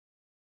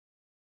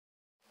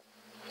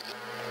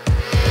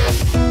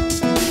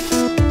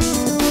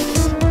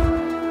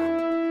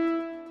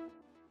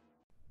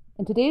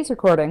In today's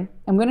recording,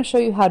 I'm going to show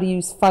you how to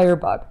use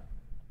Firebug.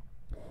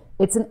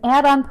 It's an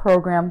add-on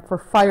program for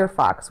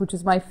Firefox, which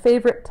is my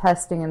favorite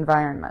testing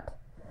environment.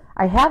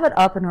 I have it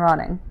up and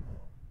running.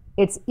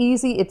 It's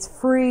easy,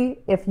 it's free.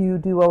 If you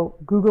do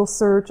a Google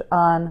search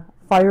on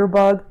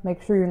Firebug,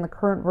 make sure you're in the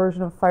current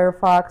version of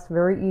Firefox,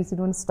 very easy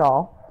to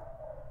install.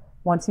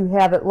 Once you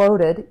have it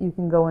loaded, you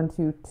can go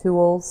into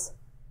Tools,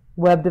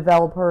 Web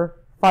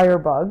Developer,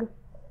 Firebug,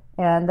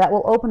 and that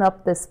will open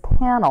up this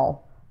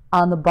panel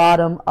on the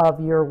bottom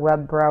of your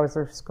web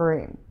browser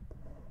screen.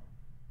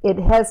 It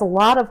has a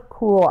lot of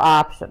cool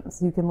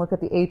options. You can look at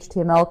the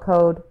HTML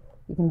code,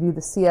 you can view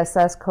the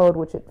CSS code,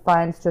 which it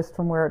finds just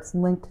from where it's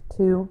linked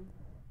to.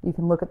 You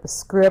can look at the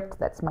script,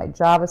 that's my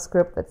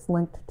JavaScript that's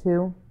linked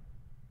to.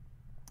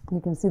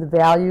 You can see the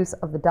values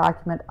of the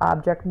document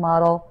object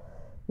model.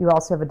 You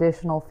also have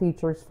additional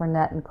features for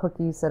net and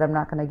cookies that I'm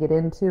not going to get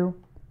into.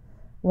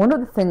 One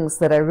of the things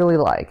that I really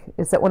like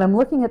is that when I'm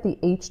looking at the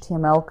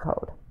HTML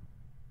code,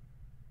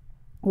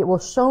 it will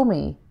show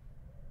me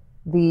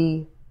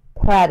the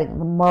padding,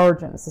 the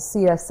margins, the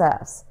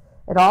CSS.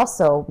 It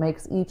also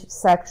makes each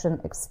section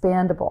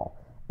expandable,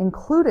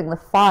 including the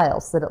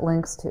files that it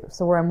links to.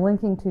 So where I'm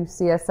linking to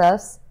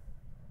CSS,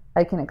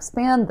 I can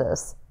expand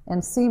this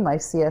and see my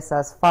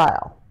CSS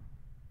file.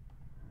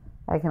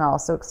 I can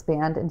also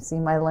expand and see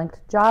my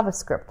linked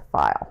JavaScript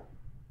file.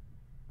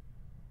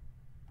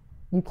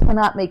 You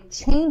cannot make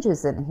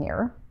changes in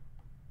here,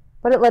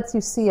 but it lets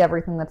you see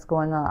everything that's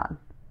going on.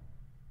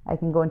 I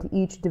can go into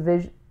each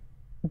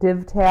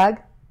div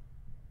tag,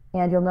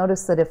 and you'll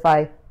notice that if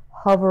I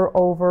hover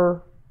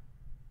over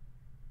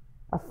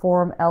a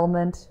form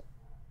element,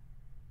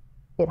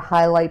 it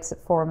highlights it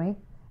for me.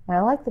 And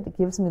I like that it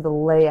gives me the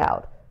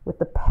layout with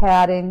the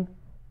padding,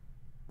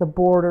 the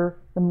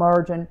border, the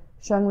margin,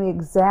 showing me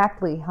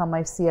exactly how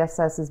my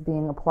CSS is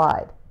being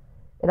applied.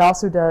 It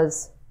also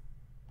does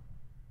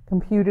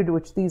computed,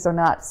 which these are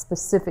not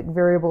specific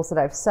variables that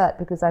I've set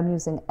because I'm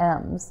using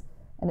ems,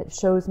 and it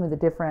shows me the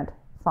different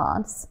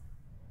fonts.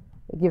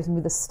 It gives me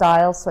the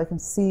styles so I can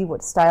see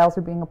what styles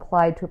are being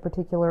applied to a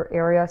particular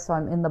area. So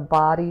I'm in the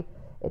body.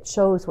 It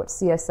shows what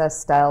CSS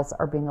styles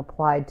are being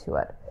applied to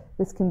it.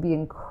 This can be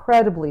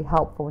incredibly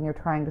helpful when you're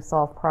trying to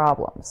solve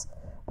problems.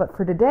 But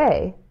for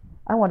today,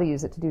 I want to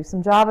use it to do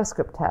some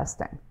JavaScript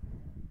testing.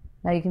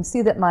 Now you can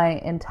see that my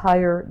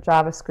entire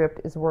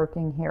JavaScript is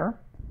working here.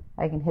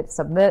 I can hit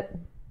submit.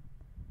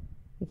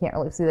 You can't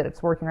really see that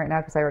it's working right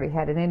now because I already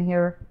had it in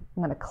here.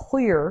 I'm going to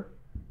clear.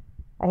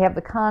 I have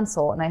the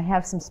console, and I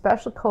have some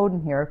special code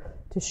in here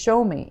to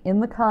show me in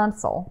the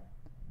console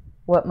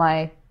what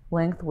my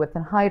length, width,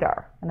 and height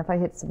are. And if I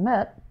hit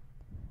submit,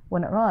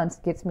 when it runs,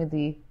 it gets me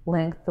the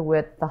length, the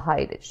width, the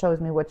height. It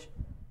shows me which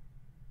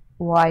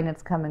line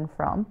it's coming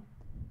from.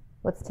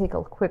 Let's take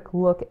a quick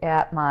look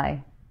at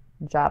my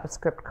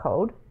JavaScript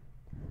code.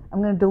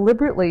 I'm going to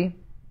deliberately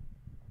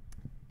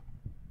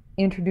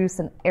introduce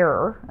an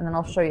error, and then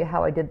I'll show you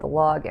how I did the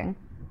logging.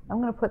 I'm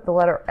going to put the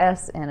letter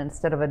S in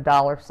instead of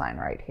a $sign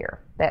right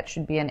here. That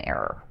should be an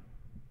error.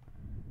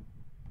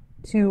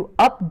 To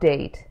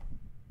update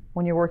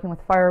when you're working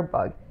with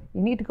Firebug,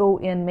 you need to go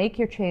in, make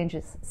your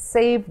changes,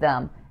 save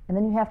them, and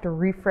then you have to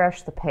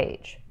refresh the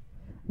page.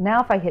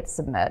 Now if I hit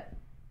submit,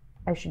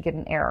 I should get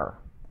an error.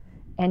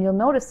 And you'll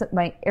notice that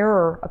my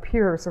error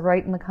appears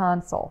right in the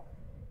console.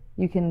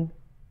 You can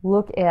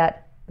look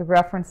at the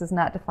reference is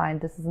not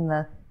defined. This is in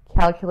the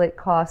calculate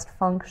cost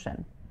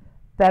function.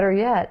 Better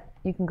yet,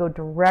 you can go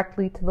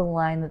directly to the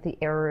line that the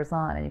error is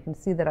on, and you can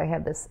see that I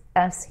have this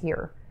S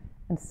here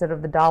instead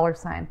of the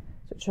 $sign.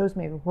 So it shows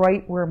me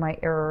right where my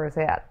error is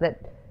at.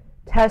 That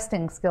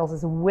testing skills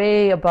is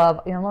way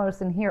above. You'll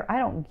notice in here I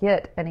don't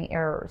get any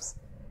errors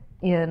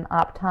in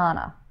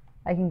Aptana.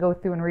 I can go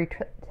through and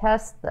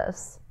retest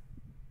this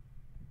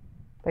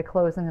by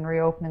closing and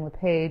reopening the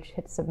page,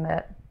 hit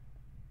submit,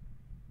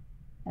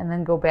 and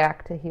then go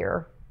back to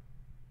here.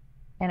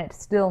 And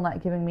it's still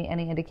not giving me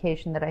any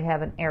indication that I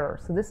have an error.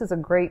 So this is a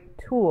great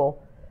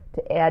tool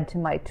to add to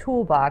my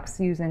toolbox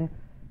using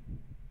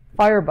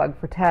Firebug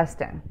for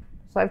testing.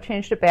 So I've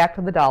changed it back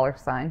to the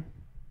 $sign.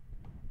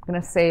 I'm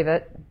going to save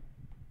it,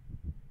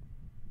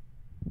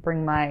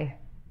 bring my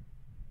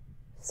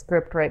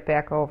script right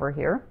back over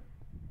here,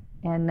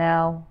 and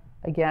now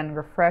again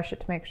refresh it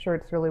to make sure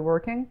it's really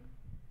working.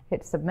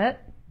 Hit submit,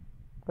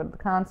 go to the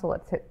console,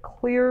 let's hit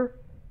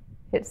clear,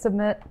 hit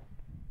submit,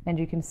 and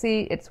you can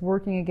see it's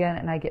working again,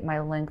 and I get my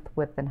length,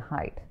 width, and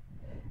height.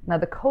 Now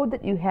the code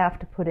that you have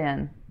to put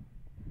in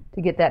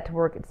to get that to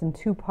work, it's in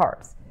two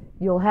parts.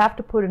 You'll have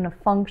to put in a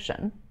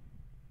function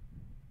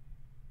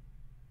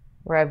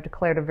where I've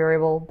declared a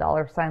variable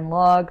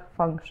 $log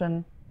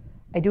function.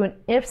 I do an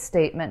if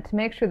statement to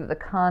make sure that the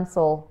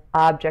console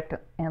object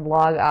and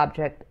log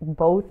object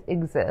both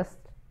exist.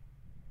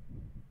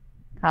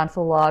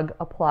 Console log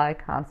apply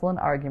console and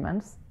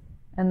arguments,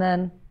 and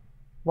then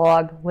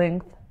log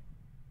length,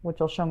 which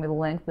will show me the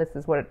length. This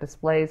is what it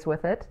displays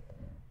with it.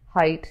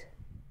 Height,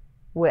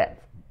 width.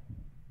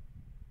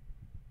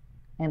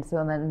 And so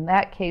then in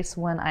that case,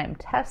 when I'm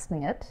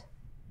testing it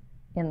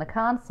in the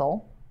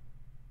console,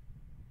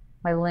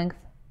 my length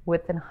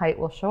width and height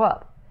will show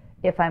up.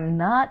 If I'm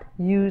not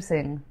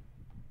using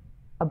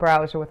a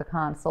browser with a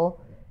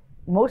console,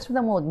 most of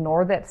them will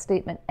ignore that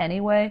statement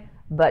anyway,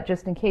 but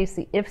just in case,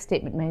 the if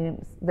statement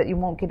means that you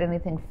won't get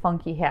anything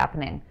funky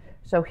happening.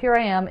 So here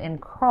I am in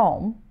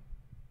Chrome.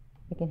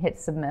 I can hit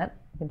submit.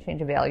 I can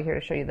change a value here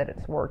to show you that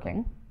it's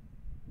working.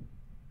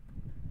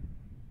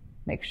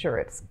 Make sure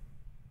it's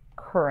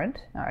current.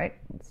 All right,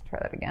 let's try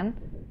that again.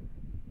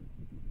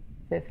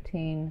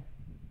 15,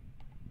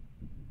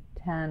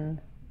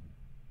 10,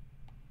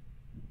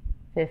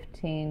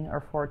 15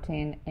 or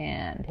 14,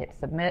 and hit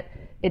submit.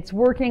 It's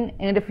working,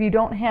 and if you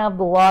don't have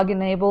the log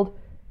enabled,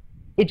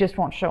 it just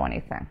won't show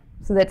anything.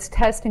 So that's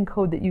testing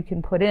code that you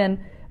can put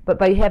in, but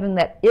by having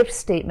that if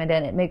statement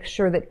in, it makes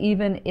sure that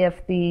even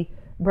if the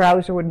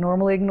browser would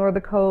normally ignore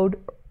the code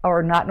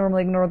or not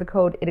normally ignore the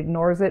code, it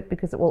ignores it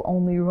because it will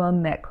only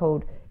run that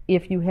code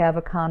if you have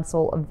a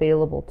console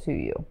available to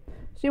you.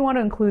 So you want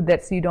to include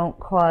that so you don't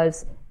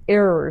cause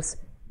errors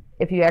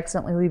if you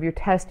accidentally leave your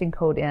testing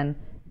code in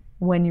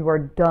when you are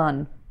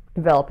done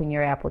developing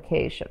your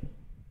application.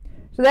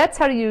 So that's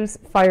how to use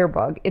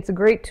Firebug. It's a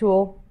great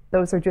tool.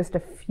 Those are just a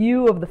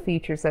few of the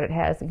features that it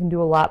has. It can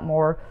do a lot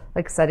more,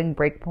 like setting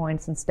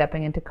breakpoints and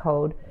stepping into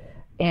code.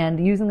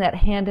 And using that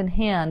hand in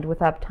hand with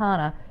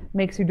Aptana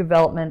makes your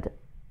development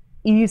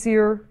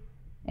easier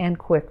and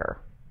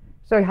quicker.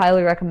 So I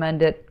highly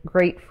recommend it.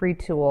 Great free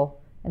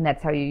tool, and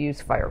that's how you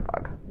use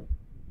Firebug.